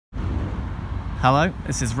Hello,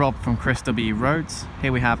 this is Rob from Chris W Roads.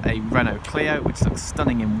 Here we have a Renault Clio which looks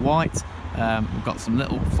stunning in white. We've got some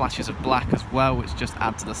little flashes of black as well which just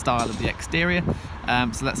add to the style of the exterior.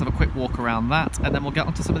 So let's have a quick walk around that and then we'll get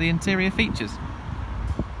onto some of the interior features.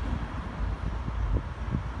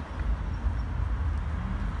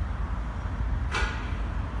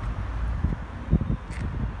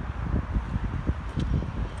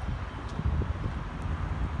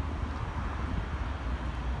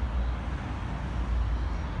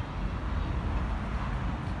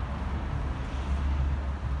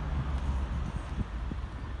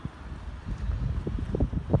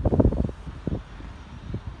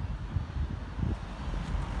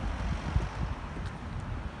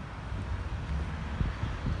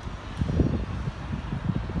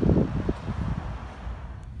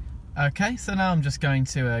 Okay, so now I'm just going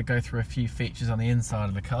to go through a few features on the inside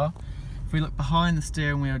of the car. If we look behind the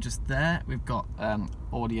steering wheel just there, we've got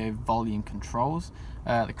audio volume controls.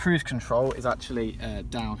 The cruise control is actually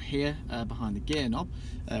down here behind the gear knob,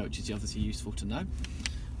 which is obviously useful to know.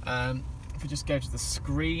 If we just go to the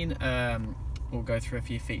screen, we'll go through a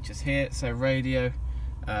few features here. So radio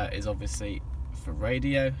is obviously for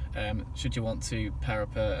radio. Should you want to pair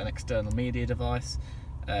up an external media device,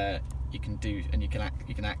 you can do, and you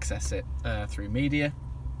can access it through media.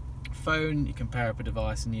 Phone, you can pair up a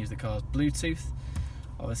device and use the car's Bluetooth.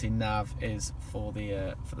 Obviously, nav is for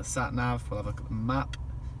the sat nav. We'll have a look at the map.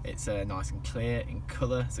 It's nice and clear in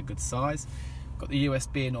colour. It's a good size. Got the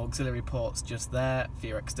USB and auxiliary ports just there for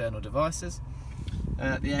your external devices.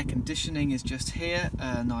 The air conditioning is just here.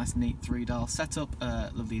 Nice, neat 3-dial setup.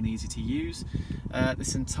 Lovely and easy to use.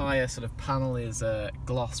 This entire sort of panel is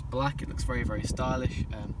gloss black. It looks very, very stylish.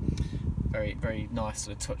 Very, very nice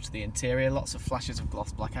sort of touch to the interior. Lots of flashes of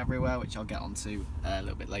gloss black everywhere, which I'll get onto a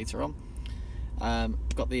little bit later on.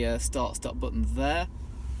 Got the start-stop buttons there.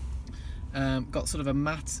 Got sort of a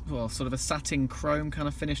matte, well, sort of a satin chrome kind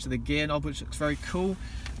of finish to the gear knob, which looks very cool.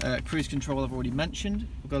 Cruise control I've already mentioned.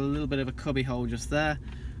 We've got a little bit of a cubby hole just there.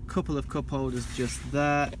 Couple of cup holders just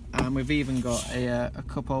there, and we've even got a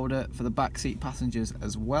cup holder for the back seat passengers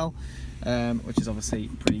as well, which is obviously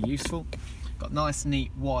pretty useful. Got nice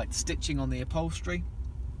neat white stitching on the upholstery,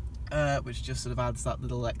 which just sort of adds that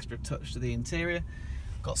little extra touch to the interior.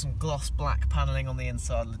 Got some gloss black panelling on the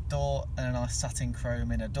inside of the door and a nice satin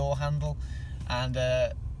chrome inner door handle, and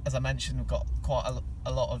as I mentioned, we've got quite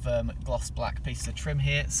a lot of gloss black pieces of trim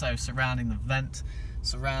here, so surrounding the vent,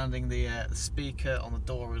 surrounding the speaker on the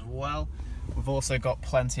door as well. We've also got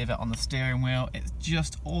plenty of it on the steering wheel. It's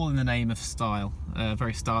just all in the name of style.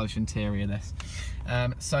 Very stylish interior, this.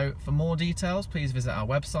 So for more details, please visit our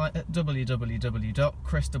website at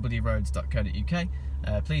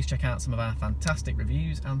www.chriswroads.co.uk. Please check out some of our fantastic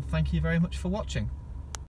reviews, and thank you very much for watching.